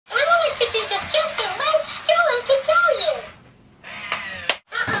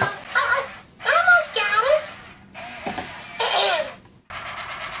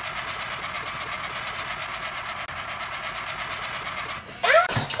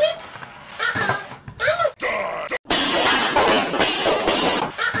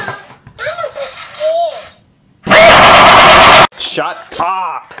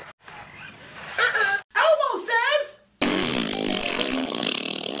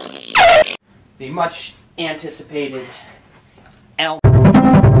the much anticipated Elmo.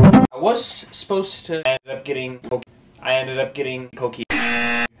 I was supposed to. I ended up getting Pokey.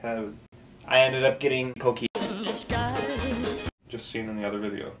 I ended up getting Pokey. Just seen in the other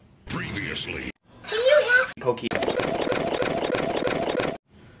video. Previously. Pokey.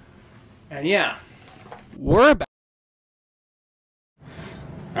 And yeah. We're back.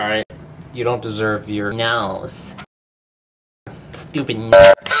 Alright. You don't deserve your nose. Stupid nose.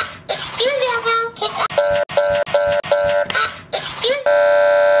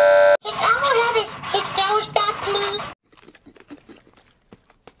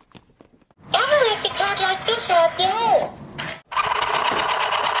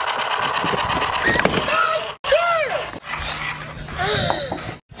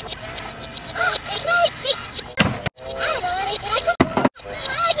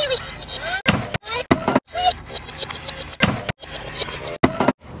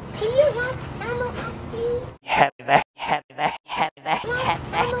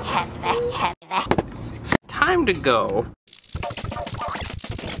 Time to go.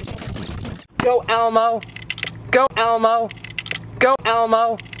 Go Elmo. Go Elmo. Go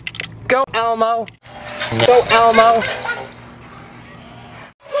Elmo. Go Elmo. Go Elmo.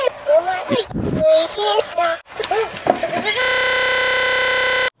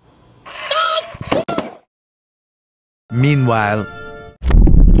 Meanwhile.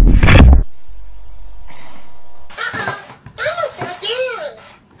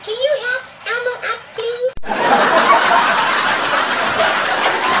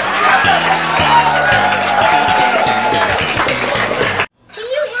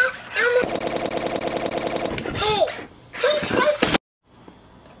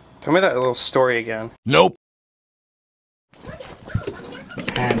 Tell me that little story again. Nope.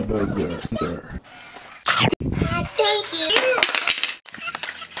 Hamburger. Thank you.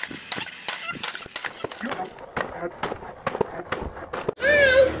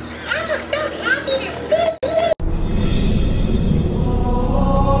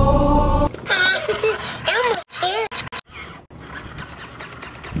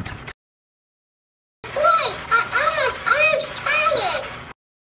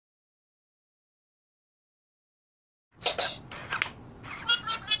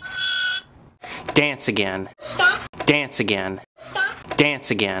 Dance again. Dance again. Dance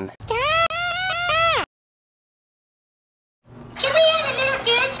again. Can we have a little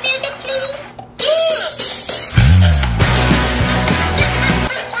dance music, please?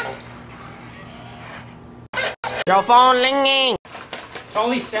 Your phone ringing. That's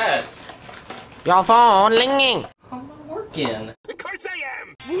all he says. Your phone ringing. I'm not working. Of course I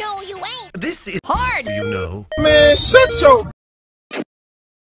am! No, you ain't. This is Hard. you know. Man, shut your...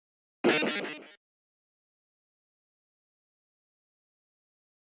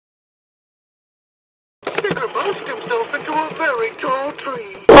 He could boast himself into a very tall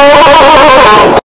tree.